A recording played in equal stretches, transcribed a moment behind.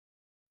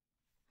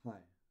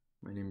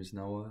My name is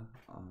Noah.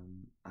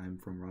 I'm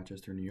from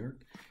Rochester, New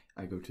York.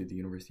 I go to the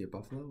University of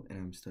Buffalo and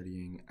I'm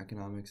studying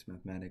economics,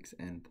 mathematics,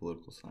 and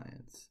political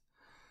science.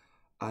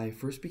 I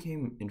first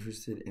became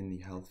interested in the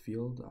health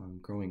field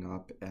growing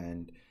up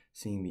and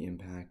seeing the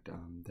impact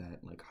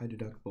that like high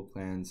deductible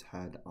plans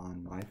had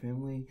on my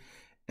family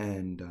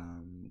and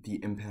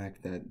the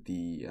impact that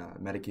the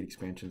Medicaid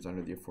expansions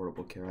under the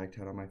Affordable Care Act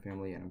had on my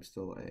family. And I'm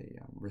still a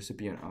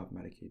recipient of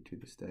Medicaid to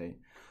this day.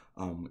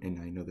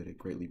 And I know that it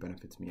greatly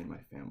benefits me and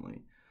my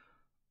family.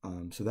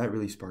 So that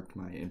really sparked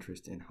my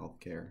interest in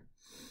healthcare.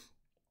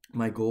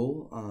 My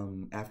goal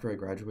after I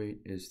graduate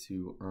is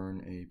to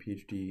earn a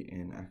PhD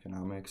in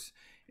economics,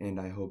 and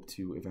I hope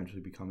to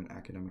eventually become an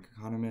academic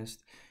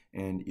economist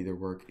and either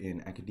work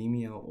in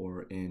academia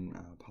or in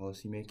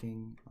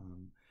policymaking.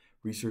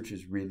 Research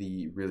is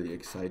really, really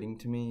exciting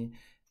to me,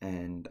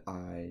 and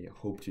I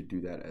hope to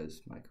do that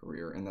as my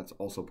career, and that's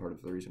also part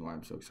of the reason why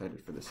I'm so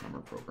excited for the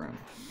summer program.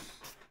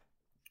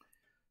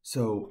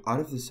 So out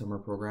of the summer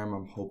program,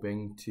 I'm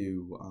hoping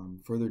to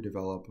further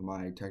develop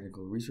my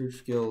technical research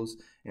skills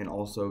and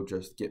also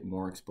just get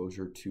more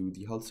exposure to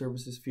the health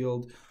services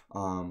field.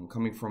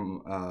 Coming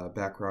from a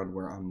background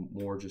where I'm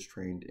more just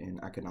trained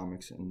in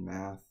economics and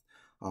math,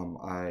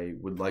 I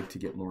would like to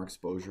get more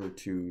exposure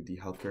to the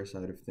healthcare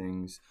side of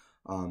things,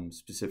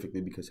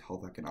 specifically because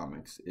health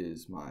economics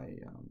is my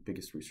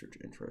biggest research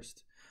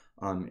interest.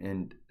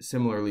 And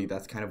similarly,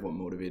 that's kind of what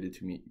motivated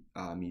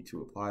me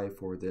to apply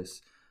for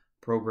this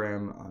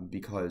program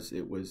because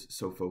it was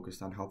so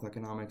focused on health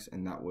economics,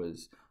 and that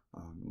was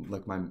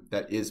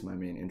that is my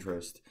main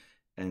interest,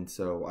 and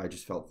so I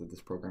just felt that this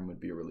program would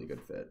be a really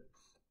good fit.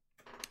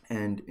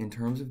 And in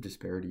terms of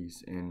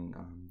disparities in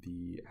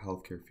the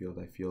healthcare field,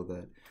 I feel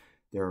that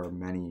there are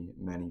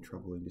many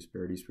troubling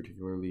disparities,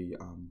 particularly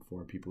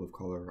for people of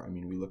color. I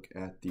mean, we look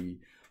at the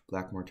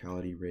Black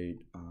mortality rate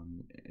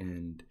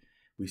and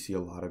we see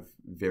a lot of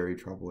very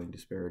troubling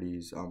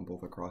disparities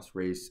both across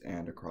race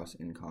and across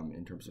income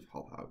in terms of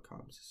health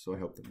outcomes. So I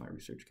hope that my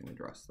research can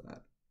address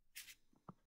that.